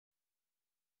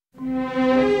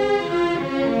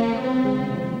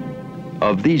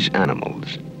Of these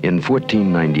animals, in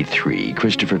 1493,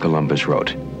 Christopher Columbus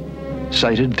wrote,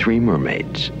 "Sighted 3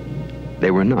 mermaids. They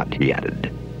were not," he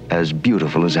added, "as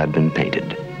beautiful as had been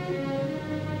painted."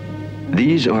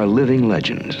 These are living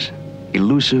legends,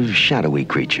 elusive, shadowy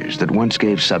creatures that once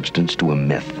gave substance to a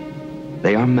myth.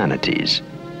 They are manatees,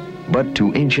 but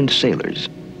to ancient sailors,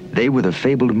 they were the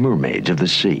fabled mermaids of the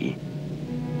sea.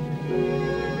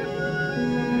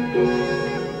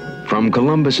 From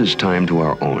Columbus's time to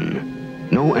our own,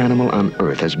 no animal on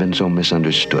Earth has been so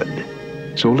misunderstood,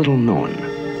 so little known.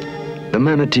 The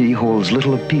manatee holds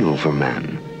little appeal for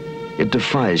man. It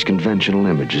defies conventional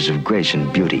images of grace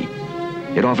and beauty.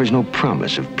 It offers no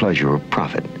promise of pleasure or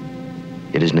profit.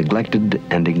 It is neglected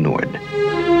and ignored.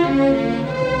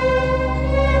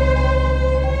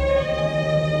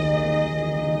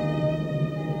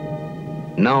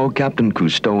 Now Captain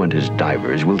Cousteau and his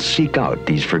divers will seek out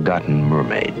these forgotten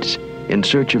mermaids in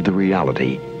search of the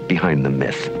reality behind the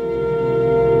myth.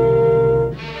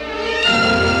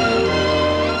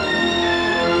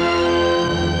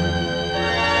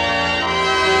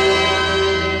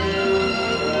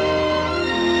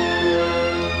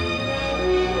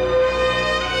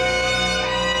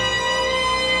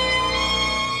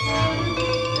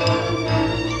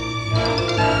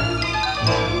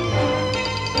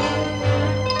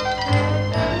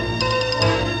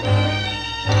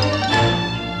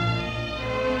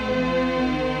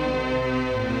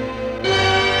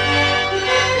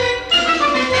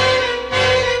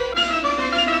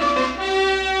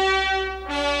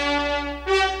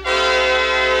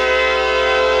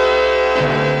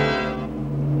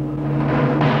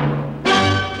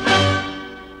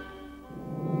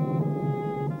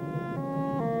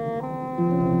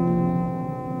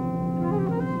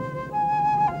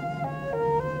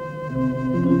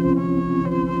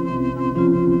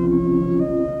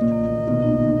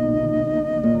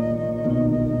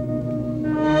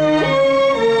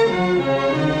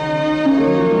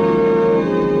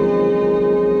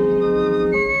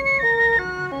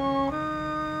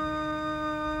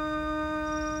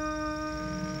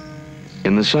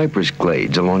 In the cypress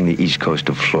glades along the east coast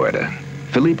of Florida,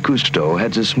 Philippe Cousteau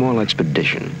heads a small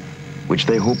expedition, which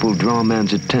they hope will draw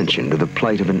man's attention to the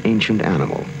plight of an ancient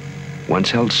animal,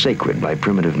 once held sacred by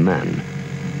primitive man.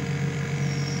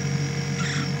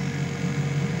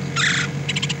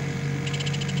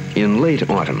 In late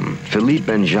autumn,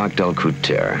 Philippe and Jacques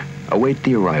Cousteau await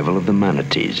the arrival of the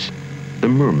manatees, the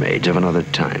mermaids of another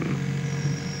time.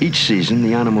 Each season,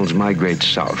 the animals migrate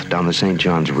south down the St.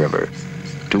 John's River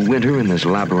to winter in this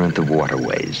labyrinth of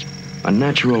waterways, a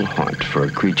natural haunt for a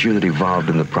creature that evolved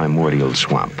in the primordial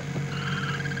swamp.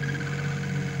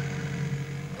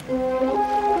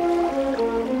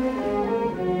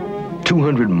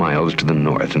 "200 miles to the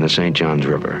north in the St. John's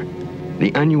River,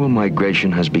 the annual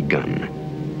migration has begun.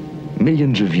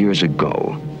 Millions of years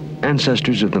ago,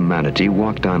 ancestors of the manatee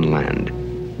walked on land,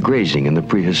 grazing in the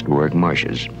prehistoric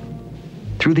marshes.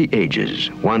 Through the ages,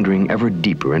 wandering ever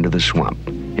deeper into the swamp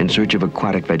in search of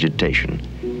aquatic vegetation,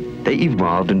 they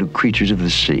evolved into creatures of the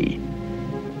sea.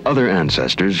 Other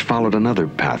ancestors followed another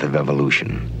path of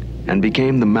evolution and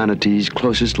became the manatee's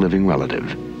closest living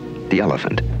relative, the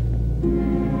elephant.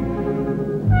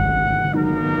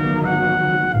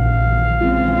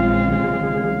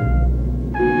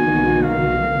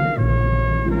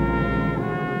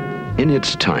 In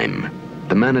its time,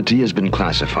 the manatee has been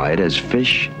classified as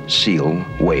fish, seal,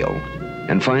 whale,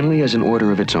 and finally as an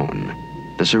order of its own,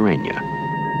 the Sirenia.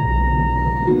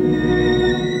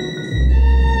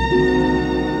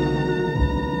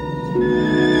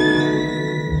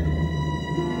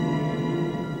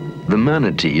 The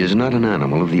manatee is not an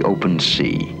animal of the open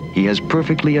sea. He has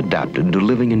perfectly adapted to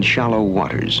living in shallow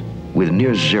waters with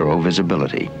near zero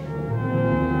visibility.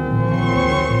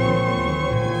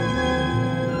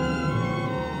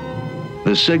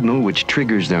 The signal which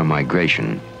triggers their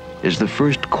migration is the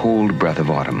first cold breath of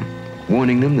autumn,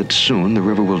 warning them that soon the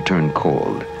river will turn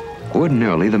cold.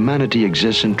 Ordinarily, the manatee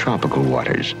exists in tropical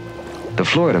waters. The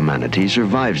Florida manatee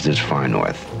survives this far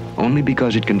north only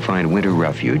because it can find winter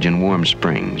refuge in warm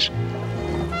springs.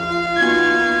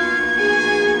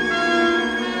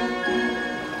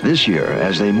 This year,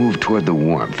 as they move toward the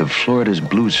warmth of Florida's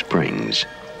blue springs,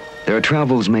 their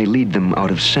travels may lead them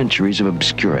out of centuries of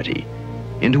obscurity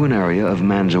into an area of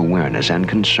man's awareness and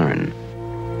concern.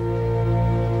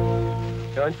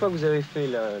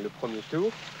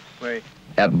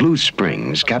 At Blue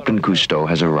Springs, Captain Cousteau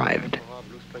has arrived.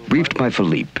 Briefed by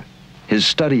Philippe, his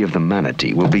study of the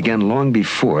manatee will begin long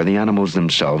before the animals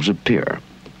themselves appear.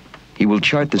 He will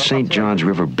chart the St. John's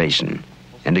River basin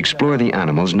and explore the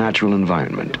animal's natural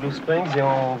environment. Blue Springs, et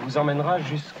on vous emmènera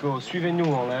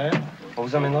suivez-nous en l'air, on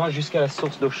vous emmènera jusqu'à la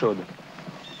source d'eau chaude.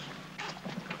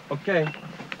 OK.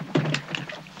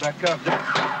 Back up.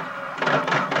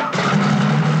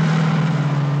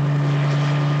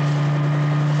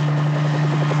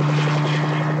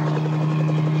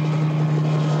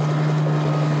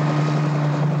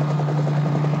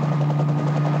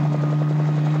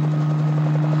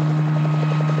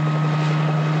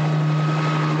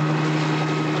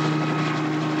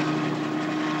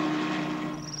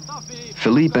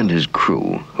 Philippe and his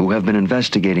crew, who have been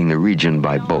investigating the region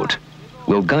by boat,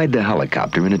 will guide the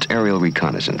helicopter in its aerial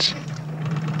reconnaissance.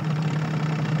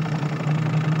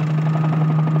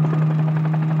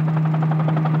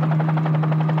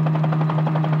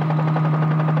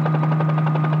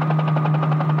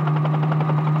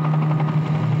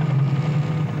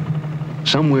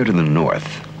 Somewhere to the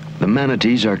north, the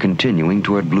manatees are continuing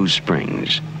toward Blue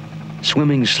Springs,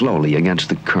 swimming slowly against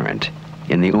the current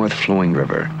in the north-flowing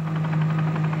river.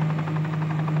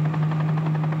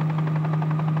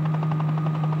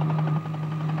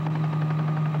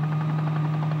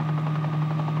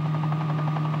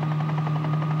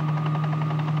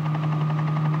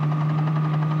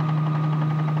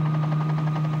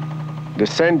 The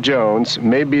St. John's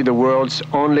may be the world's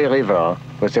only river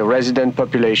with a resident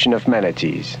population of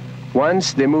manatees.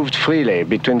 Once they moved freely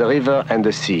between the river and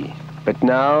the sea, but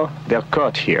now they're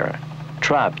caught here,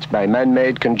 trapped by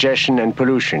man-made congestion and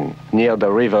pollution near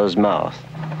the river's mouth.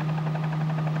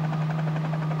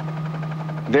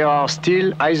 There are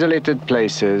still isolated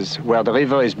places where the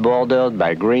river is bordered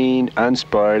by green,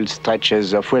 unspoiled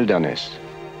stretches of wilderness.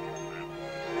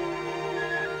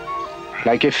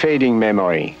 Like a fading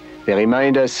memory, they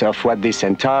remind us of what this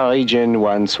entire region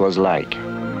once was like.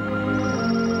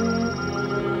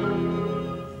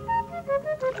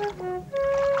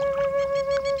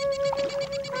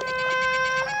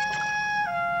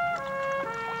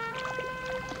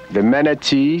 The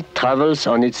manatee travels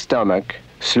on its stomach,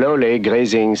 slowly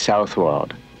grazing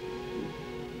southward.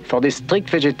 For this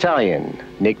strict vegetarian,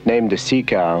 nicknamed the sea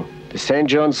cow, the St.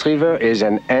 John's River is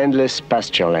an endless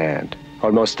pasture land,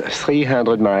 almost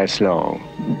 300 miles long.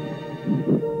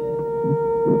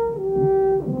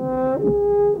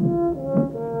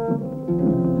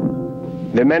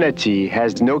 The manatee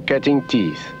has no cutting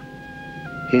teeth.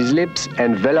 His lips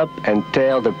envelop and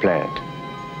tear the plant.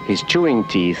 His chewing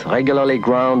teeth, regularly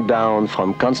ground down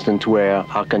from constant wear,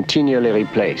 are continually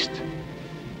replaced.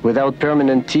 Without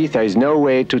permanent teeth, there is no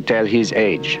way to tell his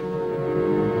age.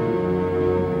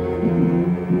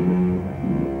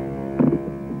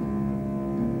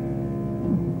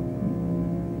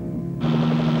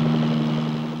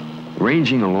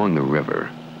 Ranging along the river,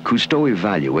 Cousteau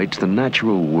evaluates the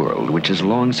natural world which has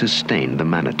long sustained the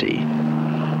manatee.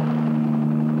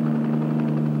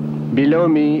 Below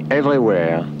me,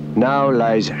 everywhere, now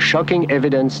lies shocking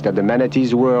evidence that the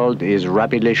manatee's world is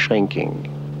rapidly shrinking.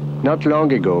 Not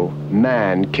long ago,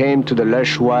 man came to the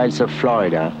lush wilds of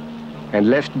Florida and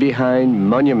left behind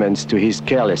monuments to his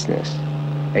carelessness,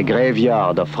 a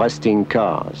graveyard of rusting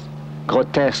cars,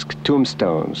 grotesque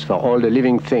tombstones for all the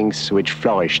living things which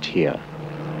flourished here.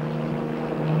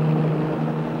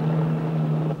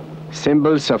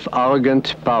 Symbols of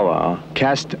arrogant power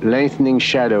cast lengthening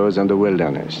shadows on the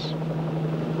wilderness.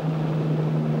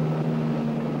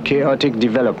 Chaotic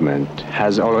development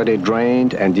has already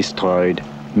drained and destroyed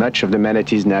much of the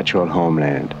manatee's natural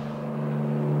homeland.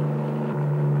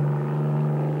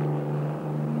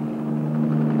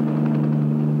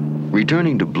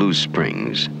 Returning to Blue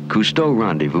Springs, Cousteau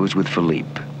rendezvous with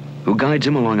Philippe, who guides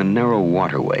him along a narrow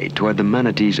waterway toward the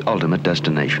manatee's ultimate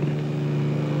destination.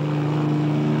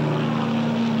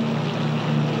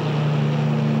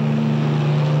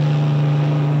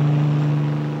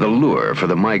 The lure for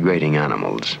the migrating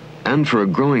animals, and for a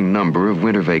growing number of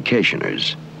winter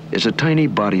vacationers, is a tiny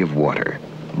body of water,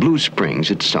 Blue Springs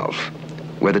itself,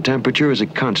 where the temperature is a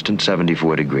constant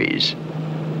 74 degrees.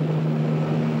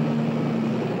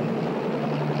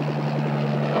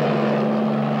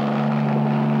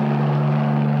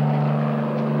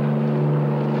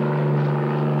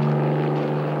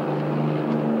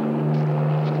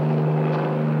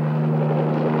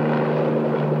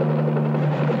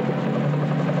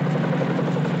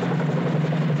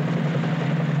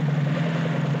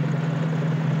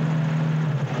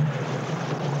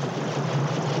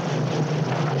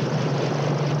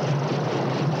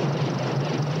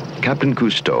 Captain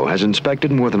Cousteau has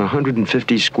inspected more than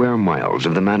 150 square miles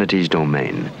of the manatee's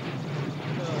domain.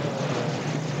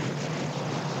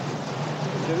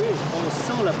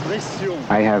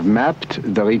 I have mapped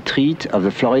the retreat of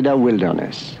the Florida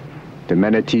wilderness. the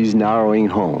manatees narrowing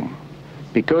home.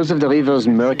 Because of the river's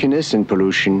murkiness and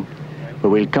pollution, we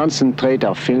will concentrate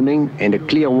our filming in the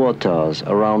clear waters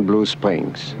around Blue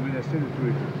Springs.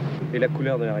 Et la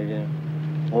couleur de la rivière?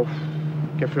 Oh,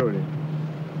 café au lait.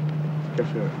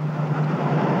 Café au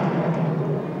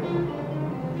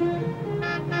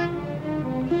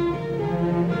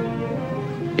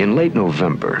lait. In late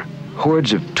November,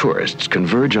 hordes of tourists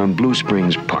converge on Blue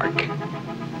Springs Park.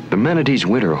 The manatee's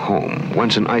winter home,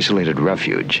 once an isolated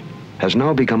refuge, has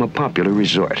now become a popular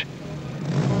resort.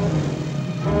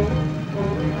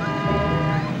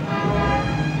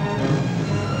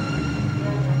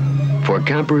 For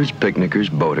campers, picnickers,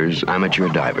 boaters, amateur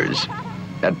divers,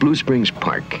 at Blue Springs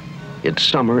Park, it's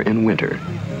summer and winter.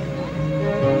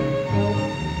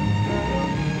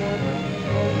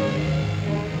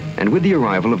 And with the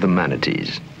arrival of the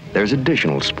manatees, there's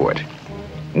additional sport.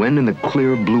 When in the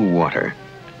clear blue water,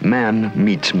 man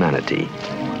meets manatee.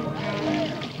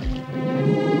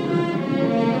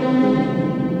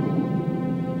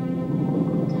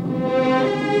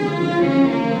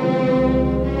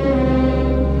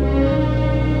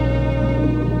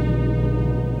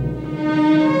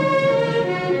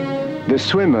 The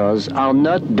swimmers are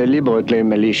not deliberately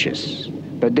malicious,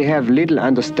 but they have little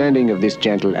understanding of this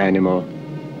gentle animal,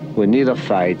 who neither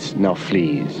fights nor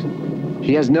flees.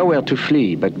 He has nowhere to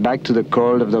flee but back to the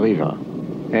cold of the river,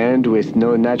 and with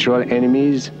no natural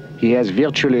enemies, he has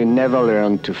virtually never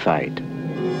learned to fight.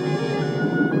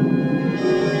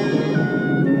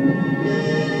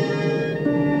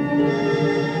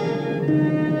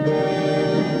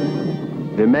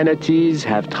 The manatees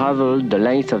have traveled the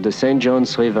length of the St.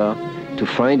 John's River to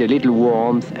find a little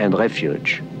warmth and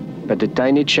refuge, but the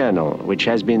tiny channel, which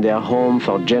has been their home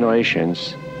for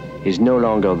generations, is no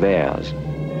longer theirs.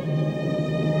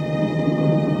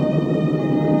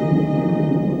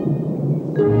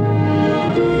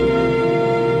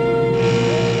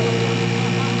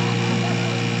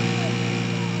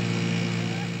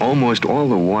 Almost all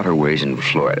the waterways in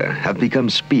Florida have become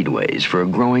speedways for a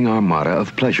growing armada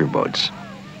of pleasure boats.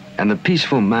 And the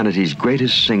peaceful manatee's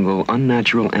greatest single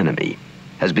unnatural enemy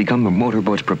has become a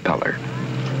motorboat's propeller.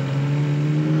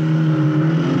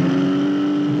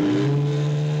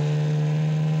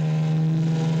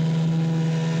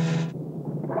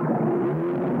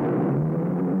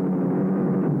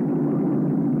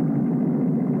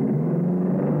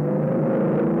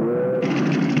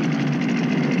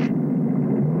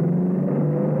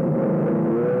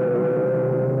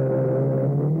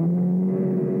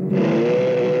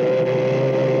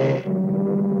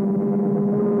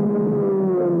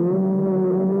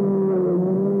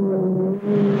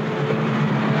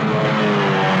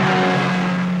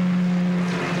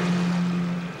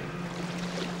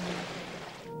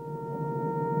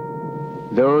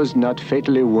 Those not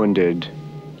fatally wounded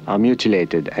are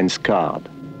mutilated and scarred.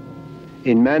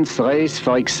 In man's race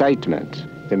for excitement,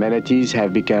 the manatees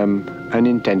have become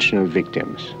unintentional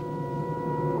victims.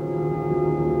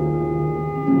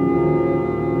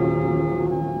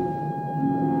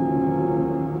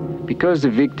 Because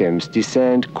the victims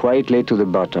descend quietly to the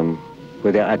bottom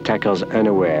with their attackers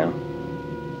unaware,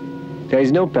 there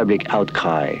is no public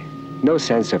outcry, no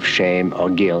sense of shame or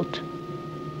guilt,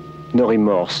 no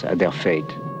remorse at their fate.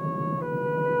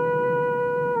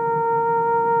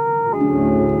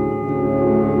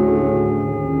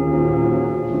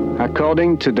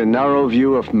 According to the narrow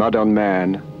view of modern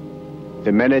man,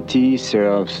 the manatee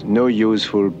serves no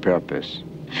useful purpose,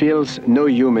 fills no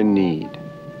human need.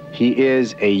 He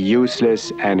is a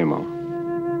useless animal.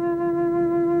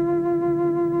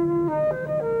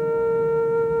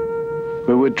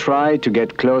 We would try to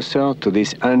get closer to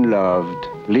these unloved,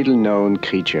 little-known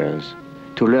creatures,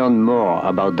 to learn more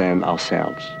about them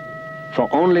ourselves. For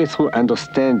only through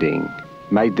understanding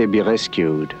might they be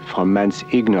rescued from man's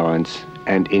ignorance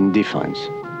and indifference.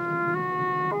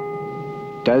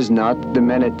 Does not the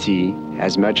manatee,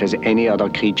 as much as any other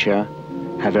creature,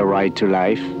 have a right to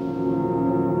life?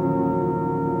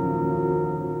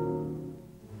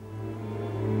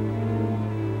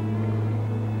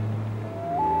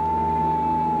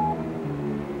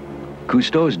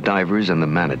 Cousteau's divers and the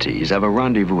manatees have a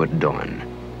rendezvous at dawn.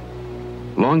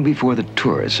 Long before the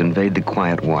tourists invade the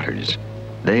quiet waters,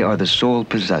 they are the sole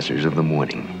possessors of the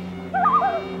morning.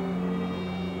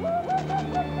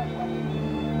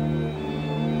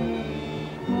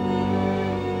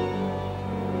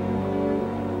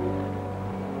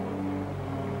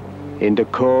 In the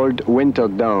cold winter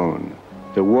dawn,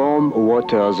 the warm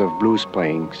waters of Blue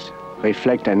Springs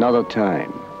reflect another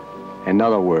time,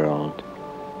 another world,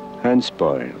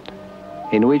 unspoiled,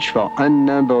 in which for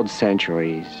unnumbered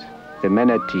centuries the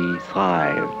manatee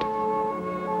thrived.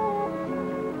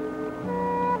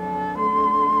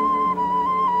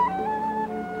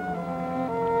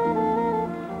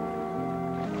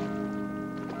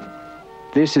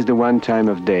 This is the one time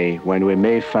of day when we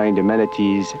may find the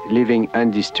manatees living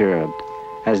undisturbed,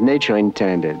 as nature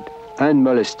intended,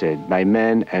 unmolested by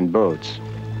men and boats.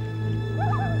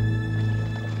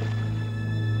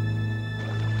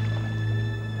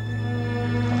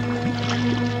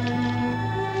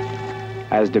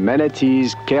 As the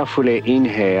manatees carefully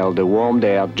inhale the warm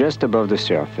air just above the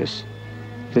surface,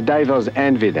 the divers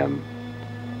envy them,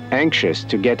 anxious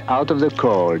to get out of the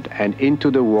cold and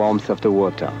into the warmth of the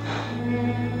water.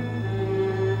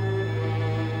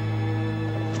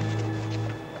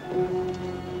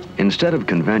 Instead of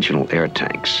conventional air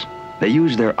tanks, they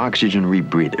use their oxygen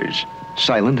rebreathers,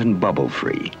 silent and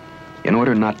bubble-free, in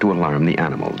order not to alarm the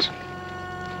animals.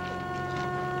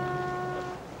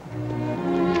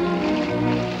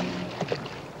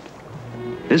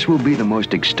 This will be the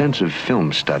most extensive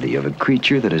film study of a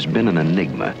creature that has been an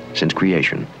enigma since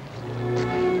creation.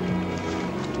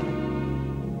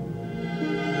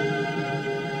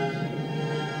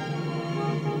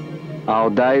 Our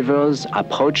divers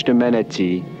approach the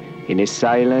manatee in a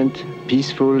silent,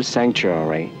 peaceful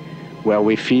sanctuary where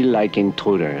we feel like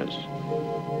intruders.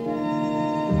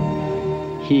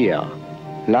 Here,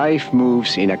 life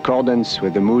moves in accordance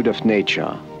with the mood of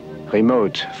nature,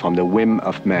 remote from the whim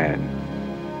of man.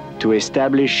 To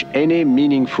establish any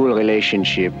meaningful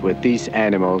relationship with these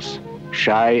animals,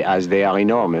 shy as they are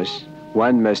enormous,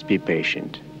 one must be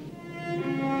patient.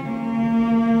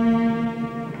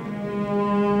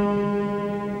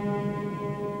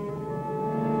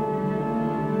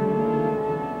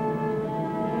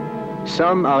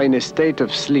 Some are in a state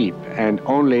of sleep and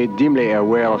only dimly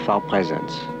aware of our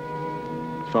presence.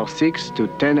 For 6 to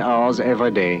 10 hours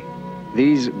every day,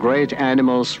 these great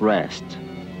animals rest.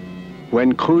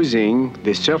 When cruising,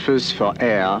 they surface for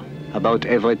air about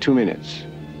every 2 minutes.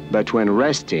 But when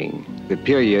resting, the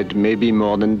period may be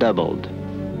more than doubled.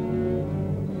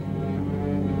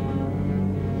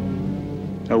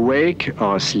 Awake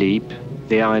or asleep,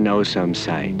 they are an awesome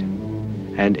sight.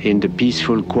 And in the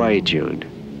peaceful quietude,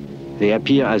 they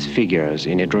appear as figures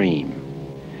in a dream.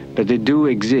 But they do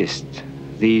exist,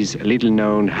 these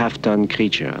little-known half-ton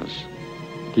creatures,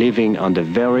 living on the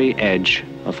very edge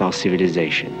of our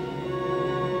civilization.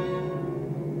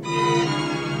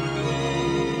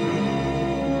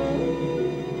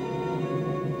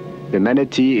 The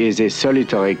manatee is a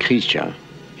solitary creature.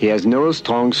 He has no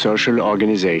strong social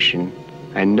organization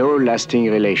and no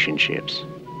lasting relationships.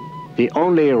 The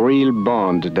only real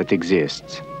bond that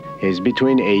exists is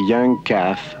between a young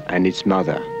calf and its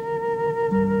mother.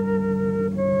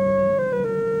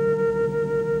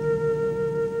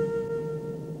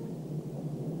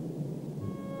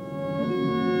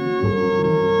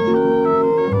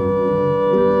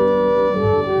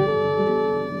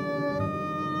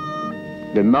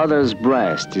 The mother's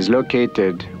breast is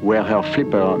located where her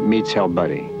flipper meets her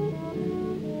body,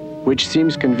 which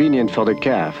seems convenient for the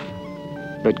calf,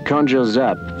 but conjures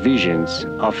up visions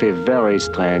of a very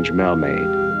strange mermaid.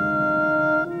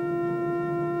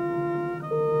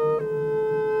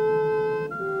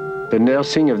 The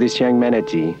nursing of this young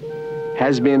manatee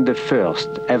has been the first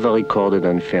ever recorded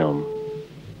on film.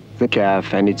 The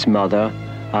calf and its mother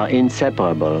are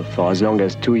inseparable for as long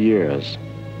as 2 years,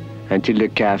 until the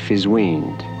calf is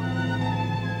weaned.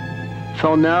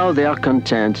 For now, they are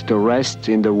content to rest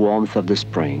in the warmth of the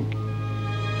spring.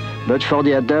 But for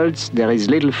the adults, there is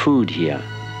little food here.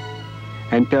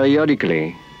 And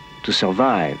periodically, to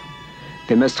survive,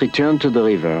 they must return to the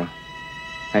river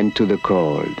and to the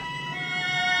cold.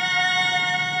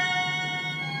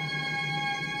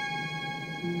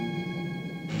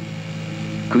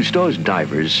 Cousteau's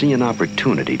divers see an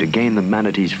opportunity to gain the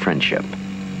manatee's friendship.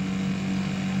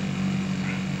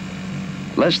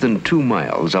 Less than 2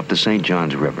 miles up the St.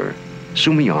 Johns River,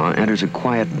 Soumillon enters a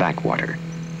quiet backwater,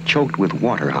 choked with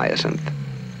water hyacinth,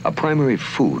 a primary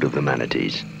food of the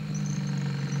manatees.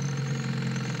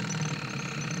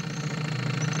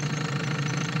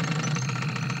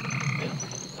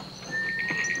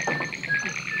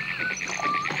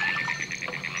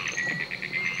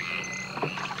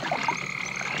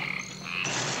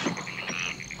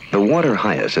 The water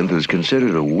hyacinth is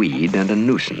considered a weed and a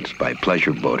nuisance by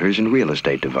pleasure boaters and real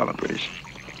estate developers.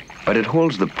 But it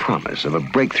holds the promise of a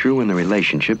breakthrough in the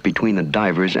relationship between the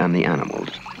divers and the animals.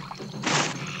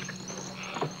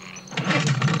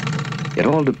 It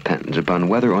all depends upon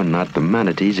whether or not the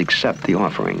manatees accept the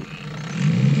offering.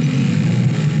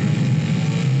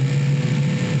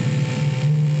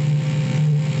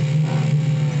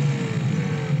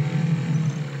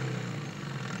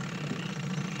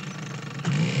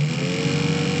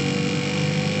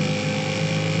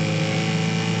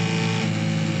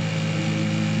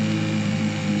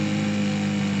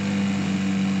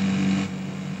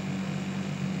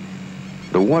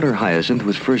 water hyacinth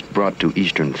was first brought to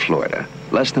eastern Florida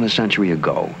less than a century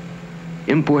ago.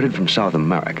 Imported from South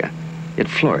America, it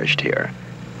flourished here,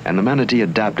 and the manatee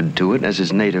adapted to it as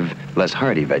his native, less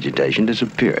hardy vegetation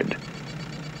disappeared.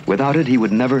 Without it, he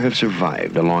would never have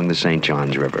survived along the St.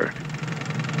 Johns River.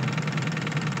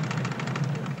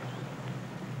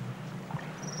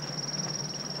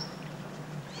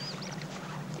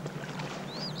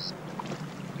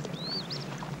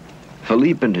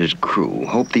 Philippe and his crew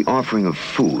hope the offering of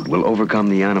food will overcome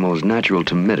the animal's natural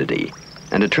timidity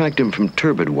and attract him from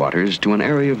turbid waters to an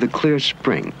area of the clear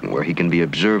spring where he can be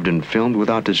observed and filmed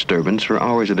without disturbance for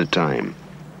hours at a time.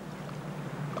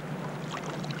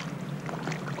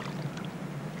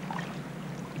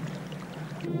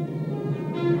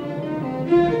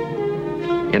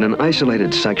 In an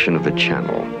isolated section of the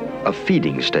channel, a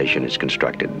feeding station is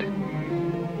constructed.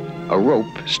 A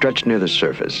rope stretched near the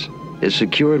surface is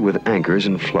secured with anchors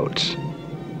and floats.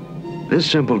 This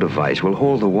simple device will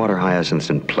hold the water hyacinths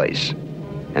in place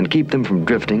and keep them from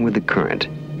drifting with the current.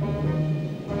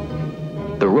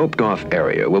 The roped-off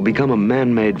area will become a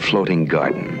man-made floating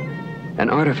garden,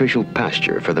 an artificial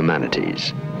pasture for the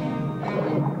manatees.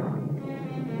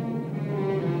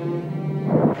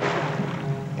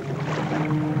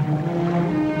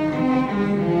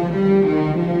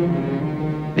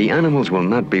 The animals will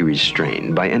not be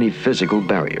restrained by any physical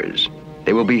barriers.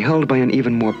 They will be held by an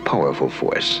even more powerful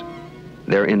force,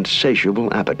 their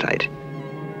insatiable appetite.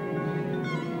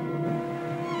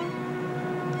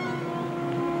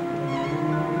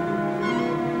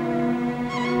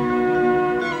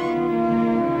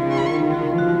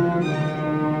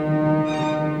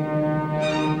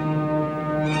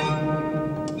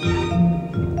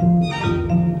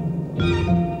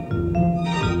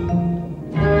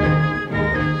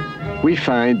 We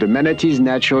find the manatee's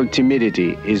natural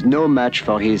timidity is no match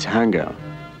for his hunger.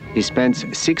 He spends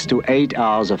 6 to 8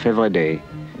 hours of every day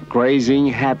grazing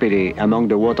happily among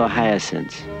the water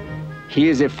hyacinths. He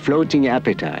is a floating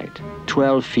appetite,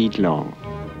 12 feet long.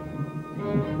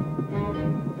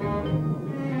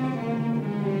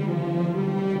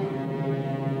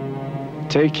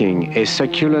 Taking a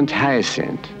succulent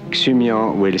hyacinth,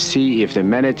 Xumian will see if the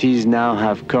manatees now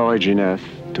have courage enough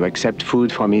to accept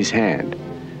food from his hand,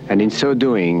 and in so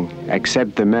doing,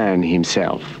 accept the man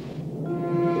himself.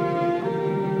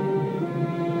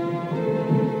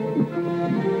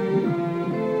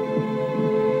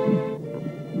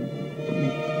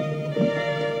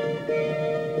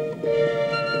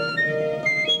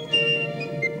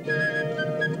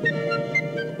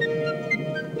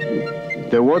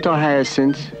 The water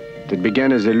hyacinth that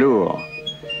began as a lure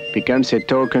becomes a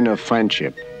token of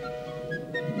friendship.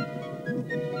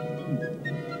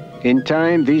 In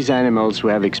time, these animals who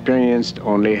have experienced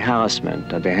only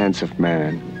harassment at the hands of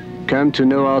man come to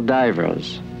know our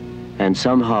divers and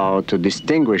somehow to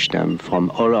distinguish them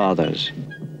from all others.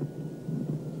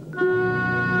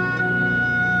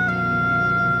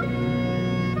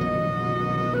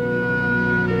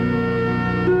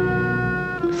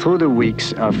 Through the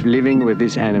weeks of living with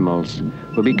these animals,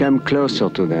 we become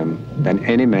closer to them than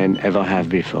any men ever have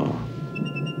before.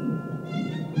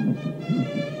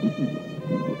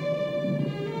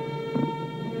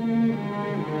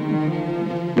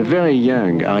 The very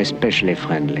young are especially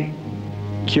friendly,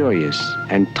 curious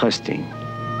and trusting.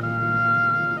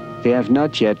 They have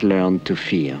not yet learned to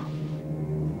fear.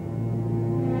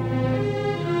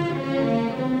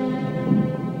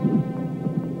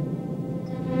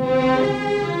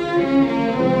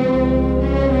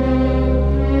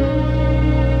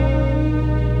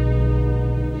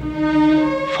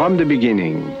 From the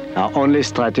beginning, our only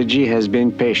strategy has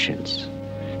been patience.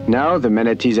 Now the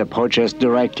manatees approach us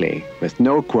directly, with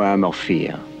no qualm or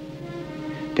fear.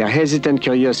 Their hesitant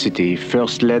curiosity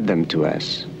first led them to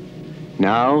us.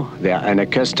 Now their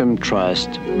unaccustomed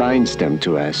trust binds them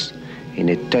to us in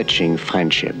a touching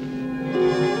friendship.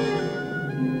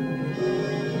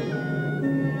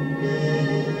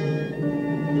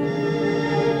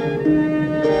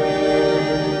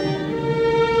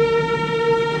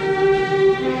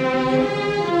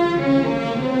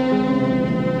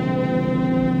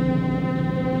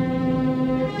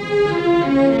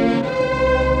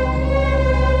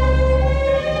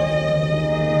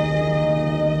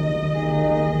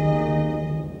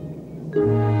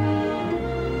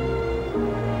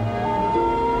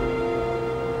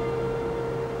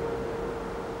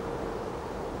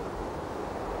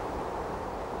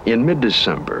 In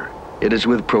mid-December, it is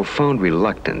with profound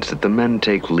reluctance that the men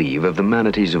take leave of the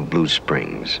manatees of Blue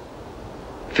Springs.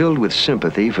 Filled with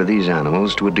sympathy for these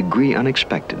animals to a degree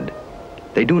unexpected,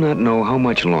 they do not know how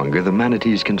much longer the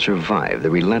manatees can survive the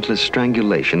relentless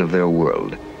strangulation of their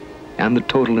world. and the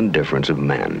total indifference of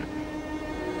man.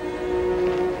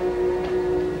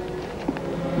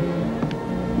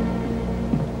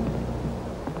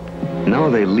 Now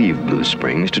they leave Blue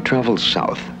Springs to travel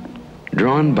south,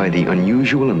 drawn by the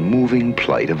unusual and moving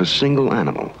plight of a single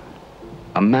animal,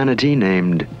 a manatee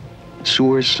named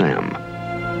Sour Sam.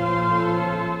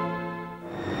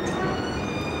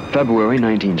 February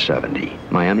 1970,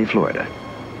 Miami, Florida.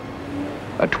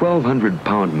 A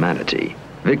 1,200-pound manatee,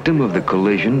 victim of the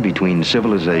collision between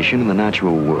civilization and the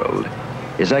natural world,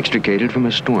 is extricated from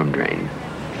a storm drain.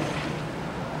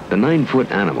 The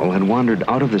 9-foot animal had wandered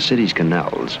out of the city's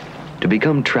canals to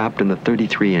become trapped in the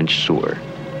 33-inch sewer.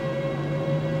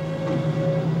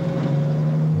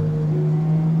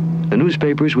 The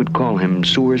newspapers would call him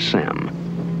Sour Sam,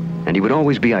 and he would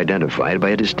always be identified by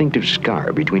a distinctive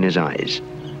scar between his eyes.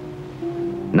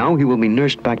 Now he will be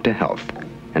nursed back to health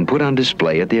and put on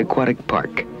display at the aquatic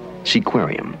park,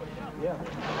 Seaquarium.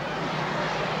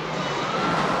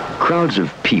 Crowds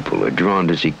of people are drawn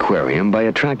to Seaquarium by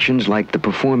attractions like the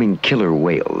performing killer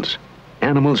whales,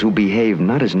 animals who behave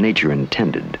not as nature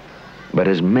intended, but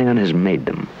as man has made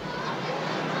them.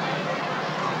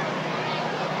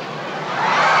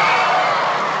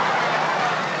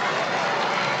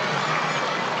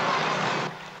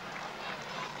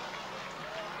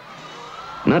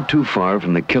 Not too far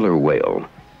from the killer whale,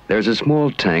 there's a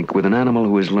small tank with an animal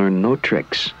who has learned no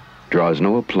tricks, draws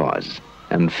no applause,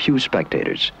 and few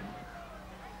spectators.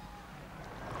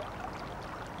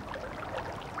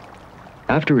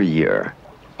 After a year,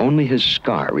 only his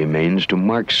scar remains to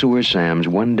mark Sour Sam's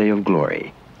one day of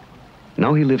glory.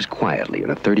 Now he lives quietly in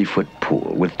a 30-foot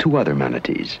pool with 2 other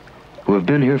manatees who have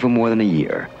been here for more than a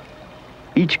year.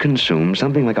 Each consumes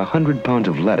something like 100 pounds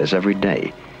of lettuce every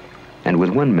day, and with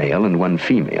 1 male and 1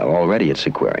 female already at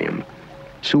Seaquarium,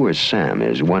 Sour Sam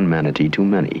is 1 manatee too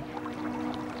many.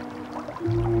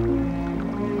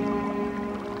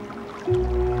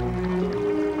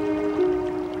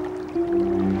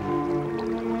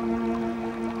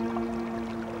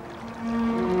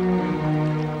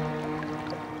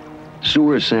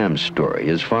 Sour Sam's story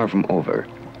is far from over.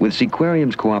 With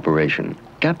Seaquarium's cooperation,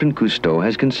 Captain Cousteau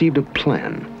has conceived a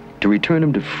plan to return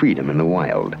him to freedom in the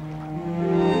wild.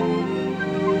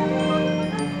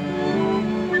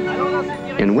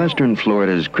 In western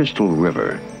Florida's Crystal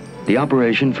River, the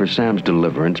operation for Sam's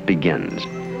deliverance begins.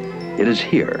 It is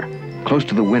here, close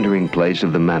to the wintering place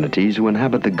of the manatees who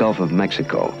inhabit the Gulf of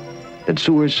Mexico, that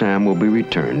Sour Sam will be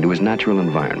returned to his natural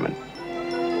environment.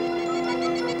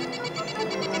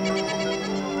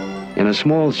 In a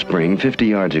small spring 50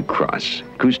 yards across,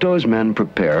 Cousteau's men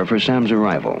prepare for Sam's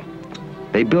arrival.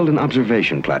 They build an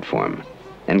observation platform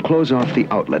and close off the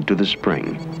outlet to the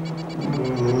spring.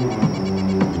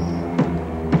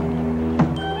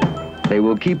 They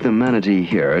will keep the manatee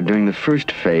here during the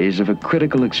first phase of a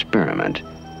critical experiment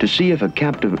to see if a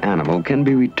captive animal can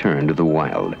be returned to the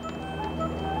wild.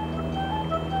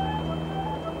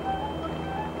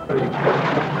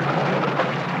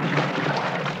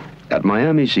 At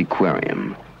Miami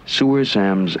Seaquarium, Sour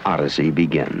Sam's odyssey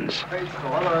begins.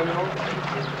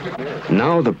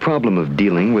 Now the problem of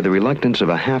dealing with the reluctance of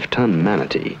a half-ton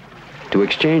manatee to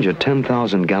exchange a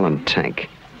 10,000-gallon tank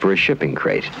for a shipping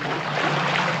crate.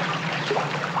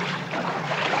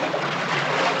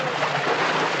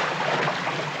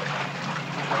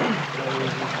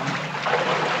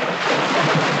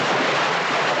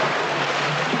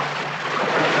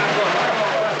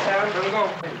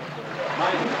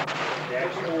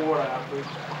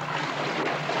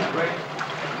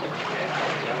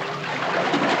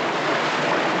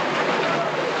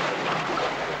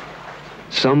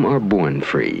 Some are born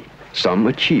free, some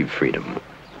achieve freedom,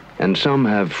 and some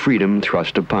have freedom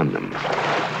thrust upon them.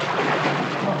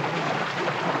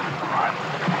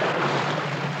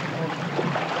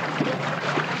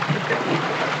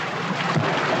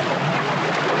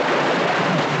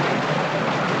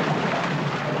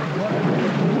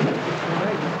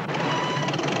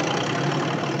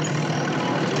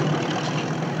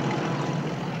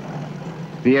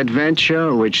 The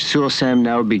adventure which Sour Sam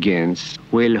now begins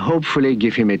will hopefully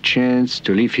give him a chance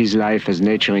to live his life as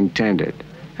nature intended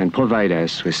and provide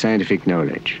us with scientific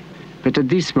knowledge. But at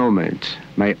this moment,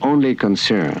 my only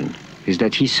concern is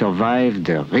that he survived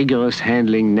the rigorous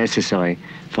handling necessary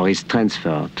for his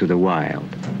transfer to the wild.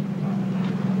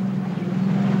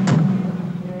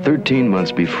 13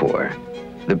 months before,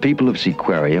 the people of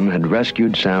Seaquarium had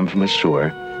rescued Sam from a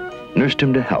sewer, nursed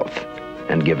him to health,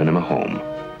 and given him a home.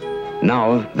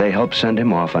 Now they help send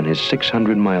him off on his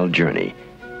 600-mile journey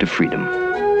to freedom.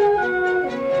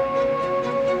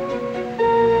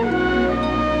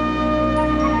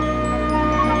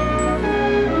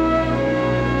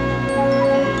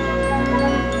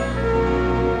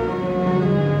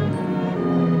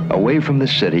 Away from the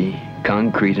city,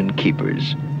 concrete and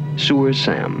keepers, Sewer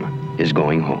Sam is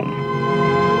going home.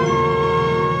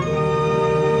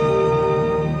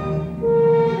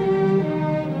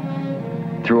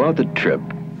 Throughout the trip,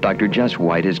 Dr. Jess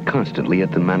White is constantly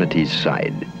at the manatee's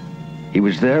side. He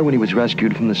was there when he was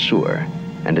rescued from the sewer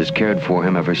and has cared for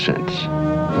him ever since.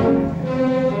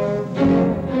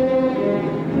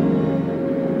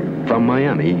 From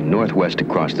Miami, northwest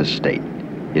across the state,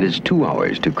 it is 2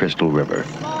 hours to Crystal River.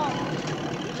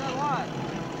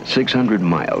 600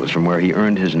 miles from where he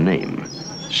earned his name,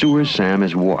 Sewer Sam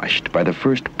is washed by the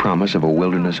first promise of a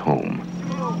wilderness home.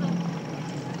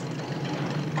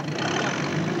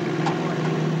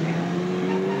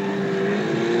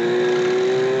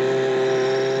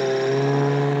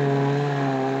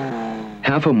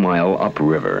 Half a mile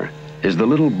upriver is the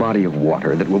little body of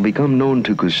water that will become known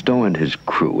to Cousteau and his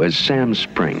crew as Sam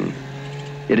Spring.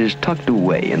 It is tucked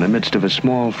away in the midst of a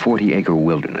small 40-acre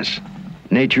wilderness,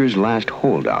 nature's last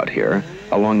holdout here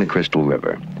along the Crystal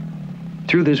River.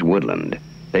 Through this woodland,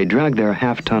 they drag their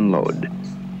half-ton load,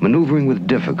 maneuvering with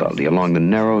difficulty along the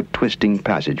narrow, twisting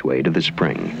passageway to the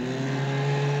spring.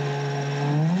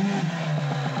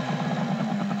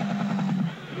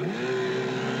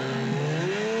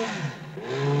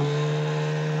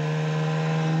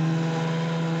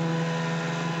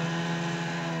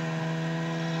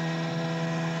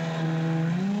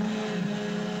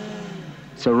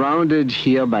 Surrounded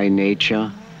here by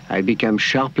nature, I become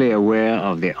sharply aware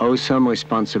of the awesome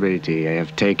responsibility I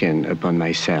have taken upon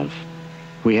myself.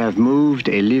 We have moved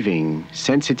a living,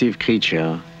 sensitive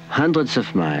creature hundreds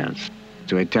of miles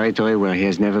to a territory where he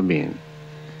has never been,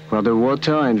 where the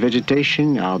water and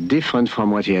vegetation are different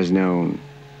from what he has known,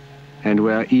 and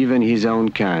where even his own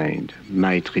kind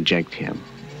might reject him.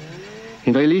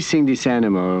 In releasing this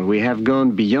animal, we have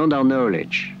gone beyond our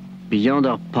knowledge, beyond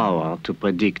our power to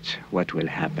predict what will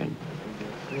happen.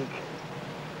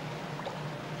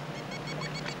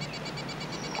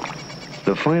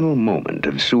 The final moment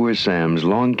of Sewer Sam's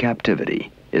long captivity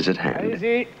is at hand.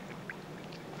 Allez-y.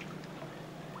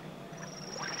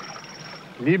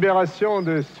 Libération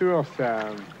de Sewer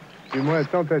Sam. Du moins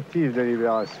tentative de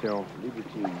libération.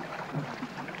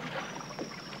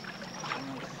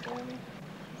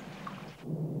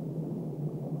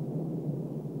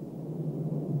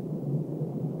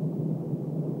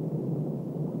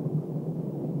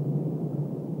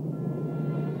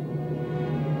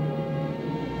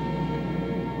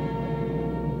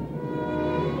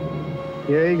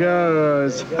 Here he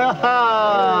goes. Fantastic.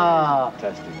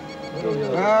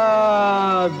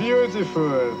 Ah,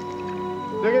 beautiful.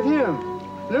 Look at him.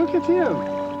 Look at him.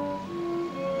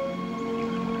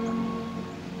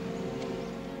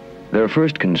 Their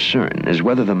first concern is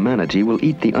whether the manatee will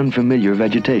eat the unfamiliar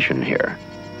vegetation here.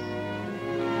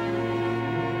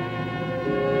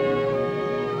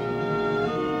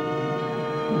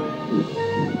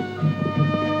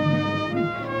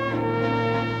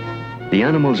 The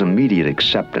animal's immediate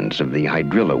acceptance of the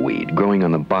hydrilla weed growing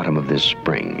on the bottom of this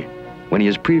spring, when he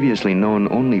has previously known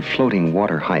only floating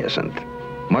water hyacinth,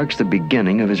 marks the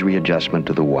beginning of his readjustment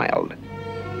to the wild.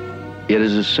 It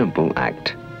is a simple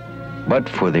act, but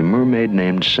for the mermaid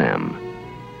named Sam,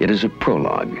 it is a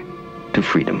prologue to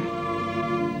freedom.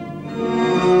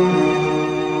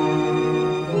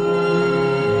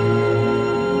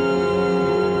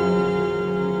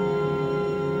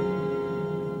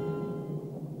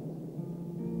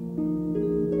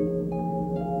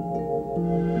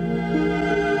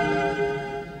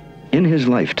 In his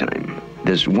lifetime,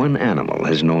 this one animal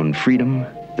has known freedom,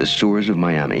 the sewers of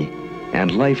Miami,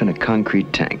 and life in a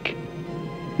concrete tank.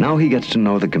 Now he gets to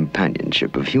know the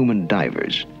companionship of human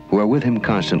divers who are with him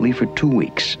constantly for 2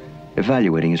 weeks,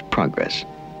 evaluating his progress,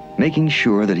 making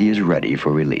sure that he is ready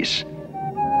for release.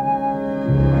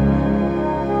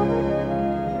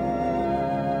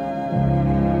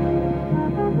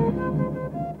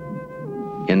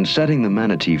 In setting the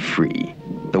manatee free,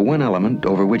 the one element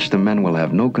over which the men will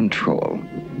have no control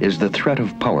is the threat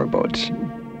of powerboats.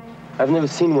 I've never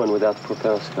seen one without the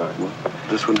propeller scar. Well,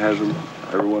 this one has them.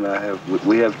 Everyone I have,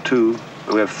 we have 2,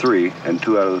 we have 3, and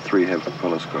 2 out of the 3 have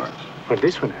propeller scars. But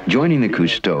this one has. Joining the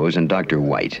Cousteaus and Dr.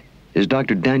 White is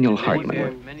Dr. Daniel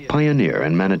Hartman, pioneer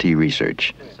in manatee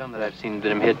research. Some that I've seen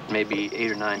them hit maybe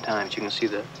 8 or 9 times. You can see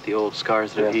the old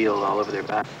scars that have healed all over their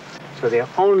back. So the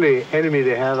only enemy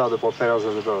they have are the propellers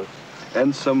of the boat.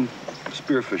 And some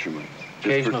spear fishermen, just for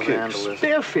Occasional kicks. vandalism.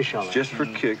 Spearfish on it. Just for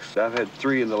kicks. I've had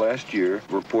 3 in the last year.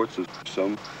 Reports of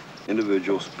some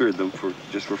individual speared them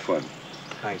just for fun.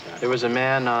 There was a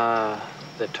man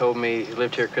that told me he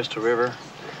lived here at Crystal River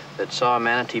that saw a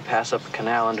manatee pass up a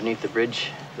canal underneath the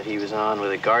bridge that he was on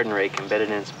with a garden rake embedded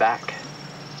in its back.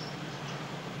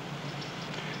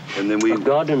 And then we... A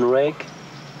garden rake?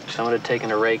 Someone had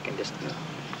taken a rake and just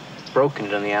broken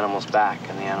it on the animal's back,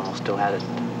 and the animal still had it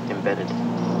embedded.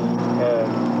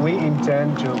 We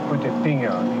intend to put a ping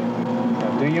on it.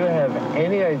 Now, do you have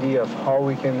any idea of how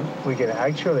we can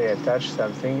actually attach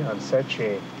something on such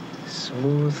a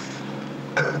smooth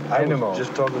animal? I was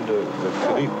just talking to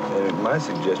Philippe, and my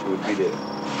suggestion would be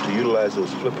to utilize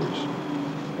those flippers.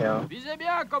 Yeah.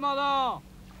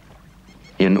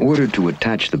 In order to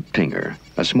attach the pinger,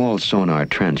 a small sonar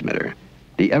transmitter,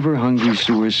 the ever-hungry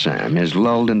sewer Sam is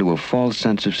lulled into a false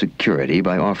sense of security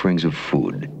by offerings of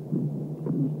food.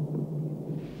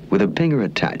 With a pinger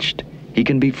attached, he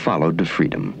can be followed to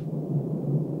freedom.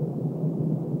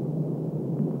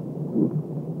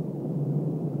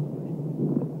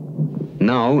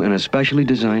 Now, in a specially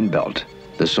designed belt,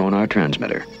 the sonar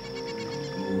transmitter.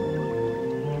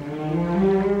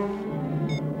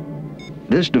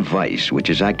 This device, which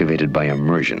is activated by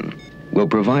immersion, will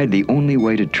provide the only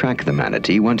way to track the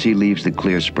manatee once he leaves the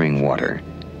clear spring water.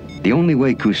 The only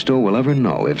way Cousteau will ever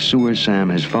know if sewer Sam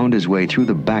has found his way through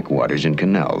the backwaters and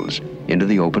canals into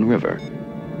the open river.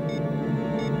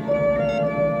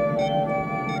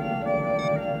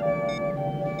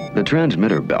 The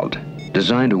transmitter belt,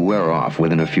 designed to wear off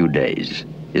within a few days,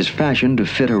 is fashioned to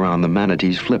fit around the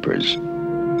manatee's flippers.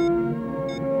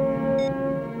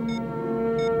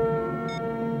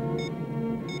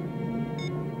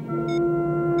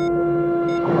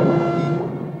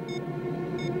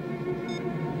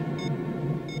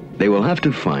 They will have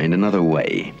to find another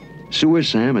way. Sewer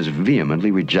Sam has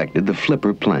vehemently rejected the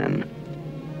flipper plan.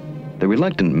 The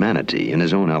reluctant manatee, in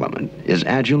his own element, is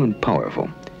agile and powerful,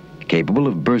 capable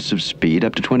of bursts of speed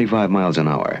up to 25 miles an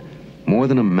hour, more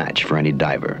than a match for any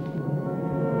diver.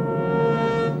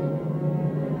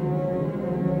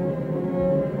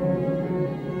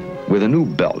 With a new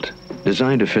belt,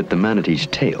 designed to fit the manatee's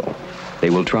tail, they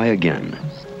will try again.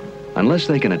 Unless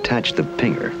they can attach the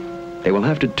pinger, they will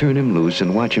have to turn him loose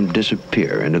and watch him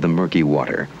disappear into the murky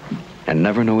water, and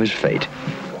never know his fate.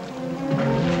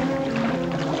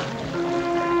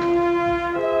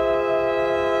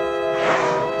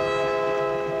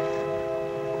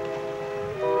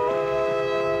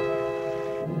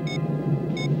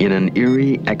 In an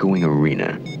eerie, echoing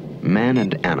arena, man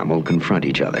and animal confront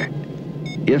each other.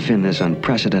 If in this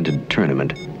unprecedented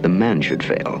tournament the man should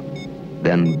fail,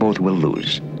 then both will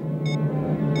lose.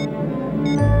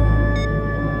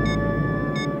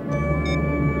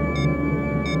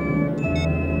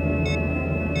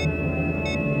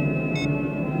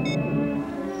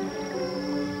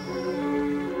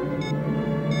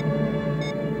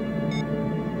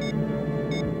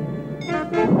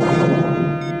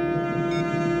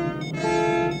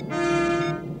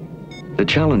 The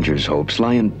challenger's hopes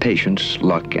lie in patience,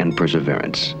 luck, and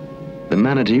perseverance. The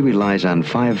manatee relies on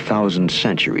 5,000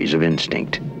 centuries of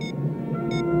instinct.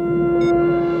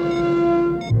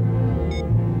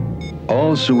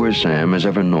 All Sewer Sam has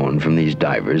ever known from these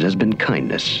divers has been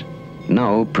kindness.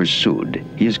 Now, pursued,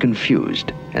 he is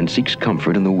confused and seeks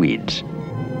comfort in the weeds.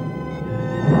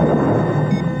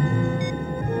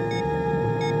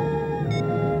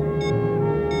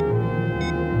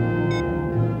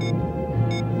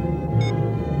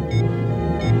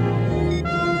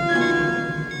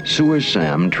 Sewer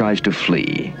Sam tries to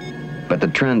flee, but the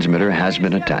transmitter has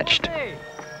been attached.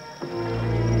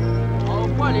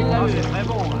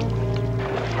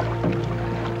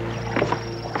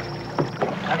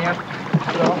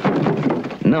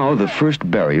 Now the first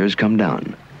barriers come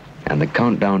down, and the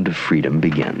countdown to freedom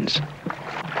begins.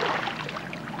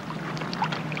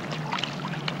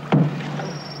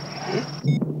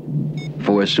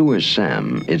 For Sewer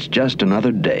Sam, it's just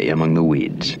another day among the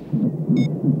weeds.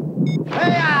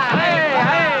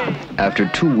 After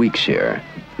 2 weeks here,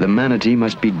 the manatee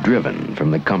must be driven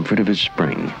from the comfort of his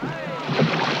spring.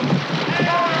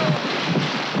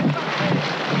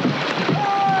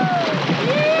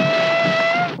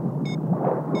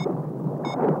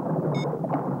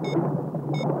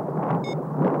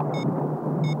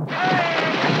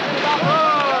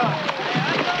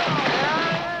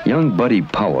 Young Buddy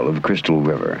Powell of Crystal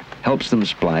River helps them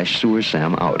splash Sewer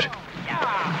Sam out.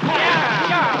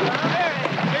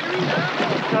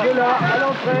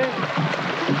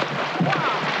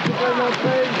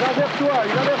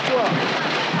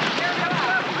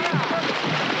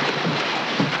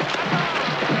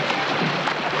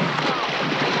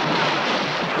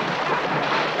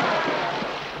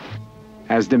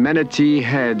 As the manatee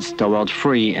heads toward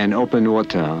free and open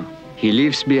water, he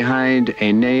leaves behind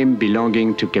a name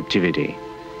belonging to captivity.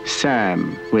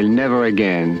 Sam will never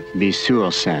again be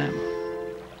Sewer Sam.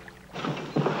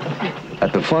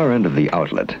 At the far end of the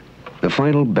outlet, The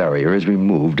final barrier is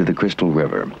removed to the Crystal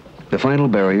River, the final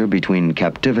barrier between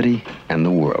captivity and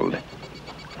the world.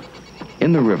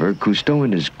 In the river, Cousteau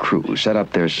and his crew set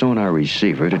up their sonar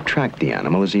receiver to track the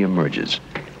animal as he emerges.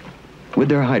 With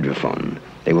their hydrophone,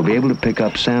 they will be able to pick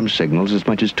up Sam's signals as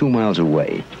much as 2 miles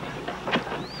away.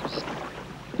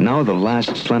 Now the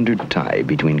last slender tie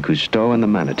between Cousteau and the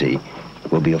manatee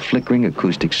will be a flickering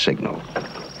acoustic signal.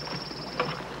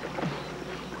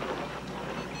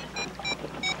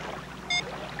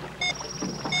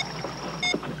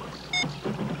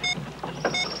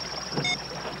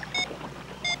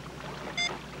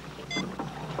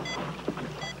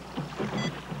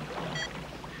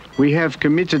 We have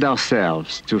committed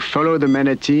ourselves to follow the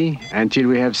manatee until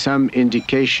we have some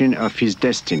indication of his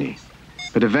destiny.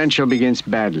 But the venture begins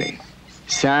badly.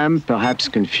 Sam, perhaps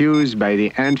confused by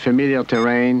the unfamiliar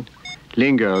terrain,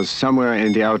 lingers somewhere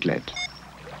in the outlet.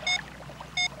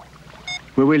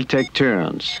 We will take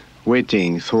turns,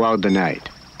 waiting throughout the night.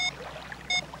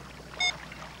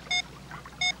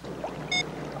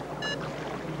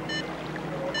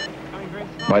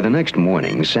 By the next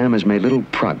morning, Sam has made little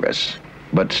progress,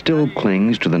 but still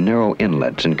clings to the narrow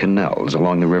inlets and canals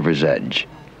along the river's edge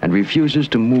and refuses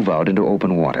to move out into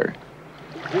open water.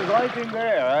 He's right in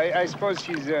there. I suppose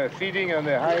he's feeding on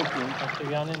the hyacinth.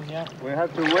 Yeah. We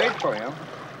have to wait for him.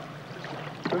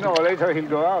 Sooner or later he'll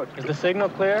go out. Is the signal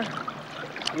clear?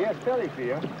 Yes, fairly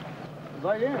clear.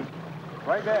 Right in.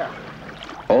 Right there.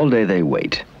 All day they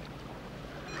wait.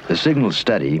 The signal's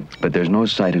steady, but there's no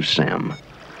sight of Sam.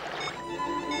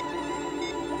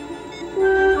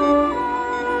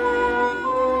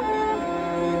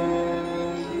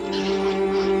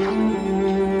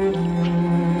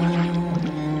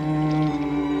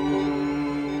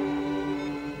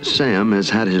 Sam has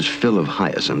had his fill of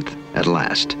hyacinth at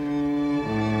last.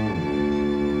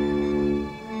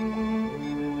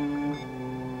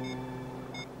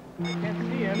 I can't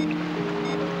see him.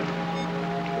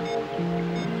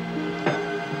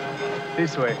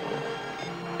 This way.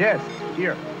 Yes,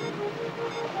 here.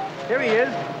 Here he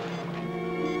is.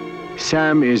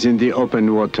 Sam is in the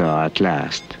open water at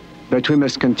last, but we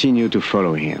must continue to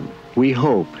follow him. We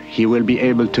hope he will be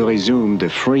able to resume the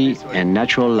free and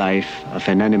natural life of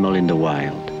an animal in the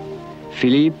wild.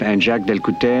 Philippe and Jacques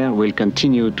Delcouter will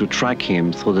continue to track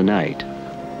him through the night.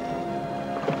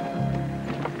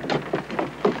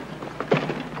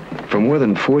 For more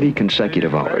than 40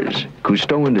 consecutive hours,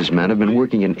 Cousteau and his men have been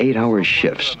working in 8-hour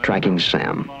shifts tracking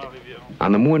Sam.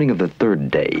 On the morning of the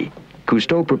third day,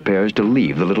 Cousteau prepares to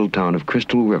leave the little town of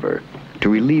Crystal River to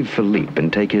relieve Philippe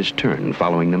and take his turn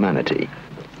following the manatee.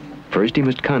 First, he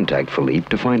must contact Philippe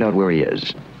to find out where he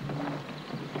is.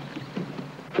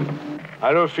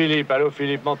 Allô Philippe,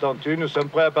 m'entends-tu? Nous sommes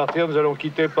prêts à partir, nous allons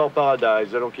quitter Port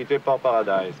Paradise.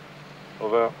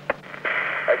 Over.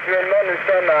 Actuellement, nous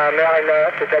sommes à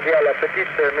Mermaids, c'est-à-dire la petite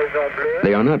maison bleue.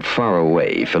 They are not far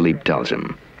away, Philippe tells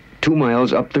him. 2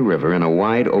 miles up the river in a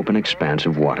wide open expanse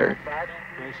of water.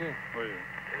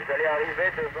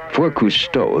 For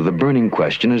Cousteau, the burning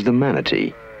question is the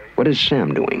manatee. What is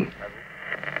Sam doing?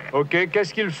 Ok,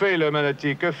 qu'est-ce qu'il fait le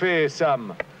manatee? Que fait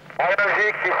Sam? En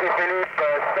logique, ici Philippe,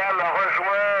 Sam a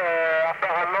rejoint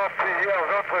apparemment plusieurs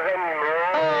autres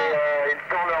animaux et ils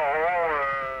tournent en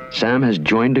rond. Sam has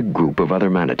joined a group of other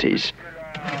manatees.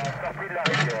 Sorti de la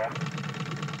rivière.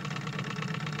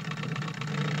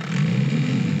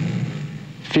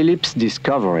 Philippe's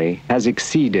discovery has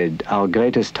exceeded our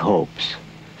greatest hopes.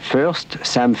 First,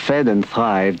 Sam fed and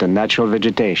thrived on natural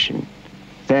vegetation.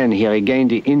 Then he regained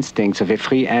the instincts of a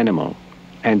free animal,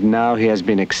 and now he has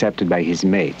been accepted by his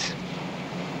mates.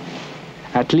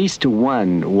 At least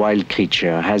one wild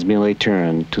creature has been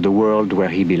returned to the world where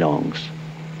he belongs.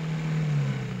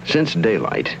 Since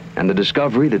daylight and the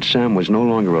discovery that Sam was no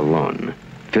longer alone,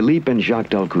 Philippe and Jacques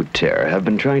Delcouter have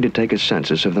been trying to take a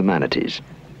census of the manatees.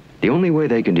 The only way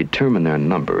they can determine their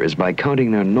number is by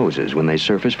counting their noses when they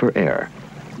surface for air.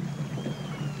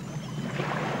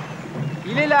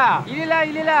 Il est là! Il est là!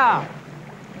 Il est là!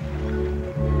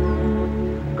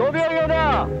 Combien il y en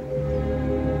a?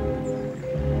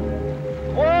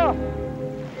 3?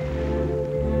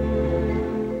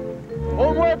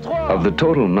 Au moins 3! Of the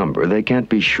total number, they can't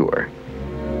be sure.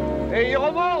 Et il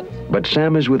remonte! But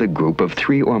Sam is with a group of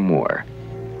 3 or more.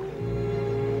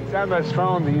 Sam has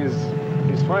found his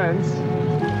friends.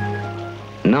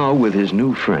 Now, with his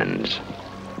new friends,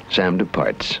 Sam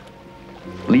departs,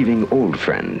 leaving old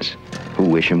friends who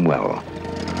wish him well.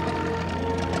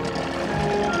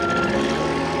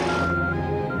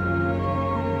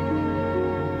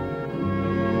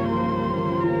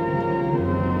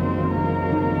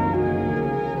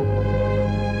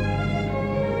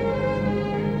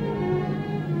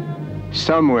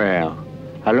 Somewhere,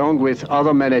 along with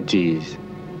other manatees,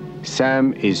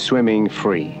 Sam is swimming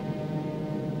free.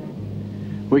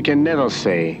 We can never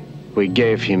say we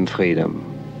gave him freedom.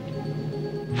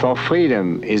 For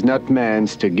freedom is not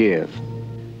man's to give.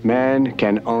 Man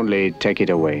can only take it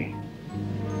away.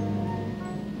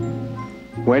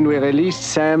 When we released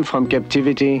Sam from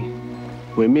captivity,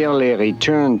 we merely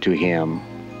returned to him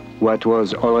what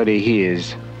was already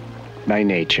his by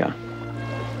nature.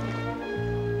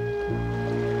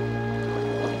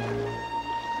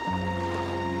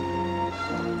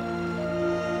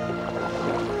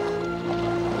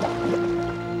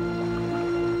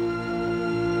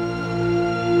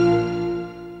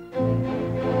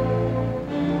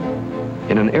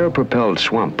 In an air-propelled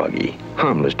swamp buggy,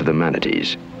 harmless to the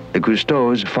manatees, the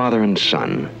Cousteaus, father and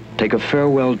son, take a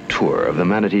farewell tour of the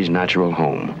manatee's natural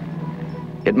home.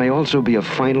 It may also be a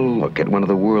final look at one of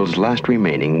the world's last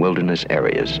remaining wilderness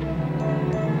areas.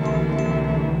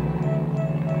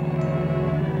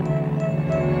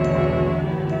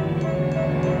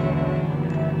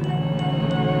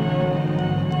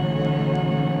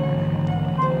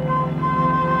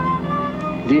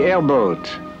 The airboat,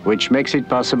 which makes it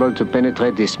possible to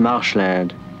penetrate this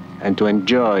marshland and to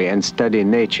enjoy and study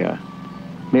nature,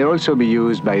 may also be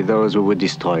used by those who would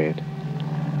destroy it.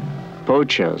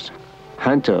 Poachers,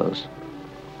 hunters,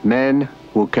 men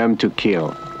who come to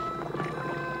kill.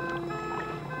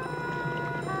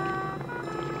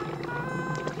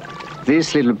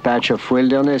 This little patch of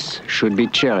wilderness should be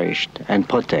cherished and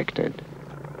protected.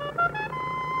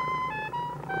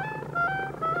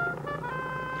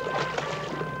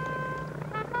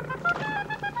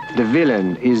 The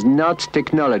villain is not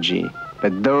technology,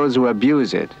 but those who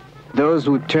abuse it, those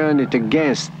who turn it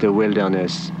against the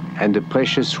wilderness and the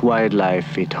precious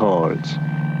wildlife it holds.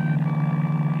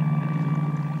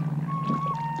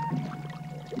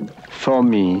 For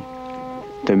me,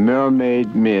 the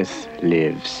mermaid myth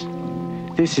lives.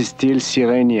 This is still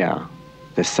Sirenia,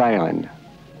 the siren.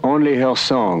 Only her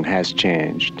song has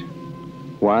changed.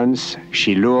 Once,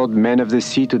 she lured men of the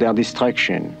sea to their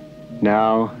destruction.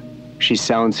 Now, she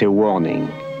sounds a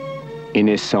warning in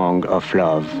a song of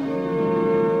love.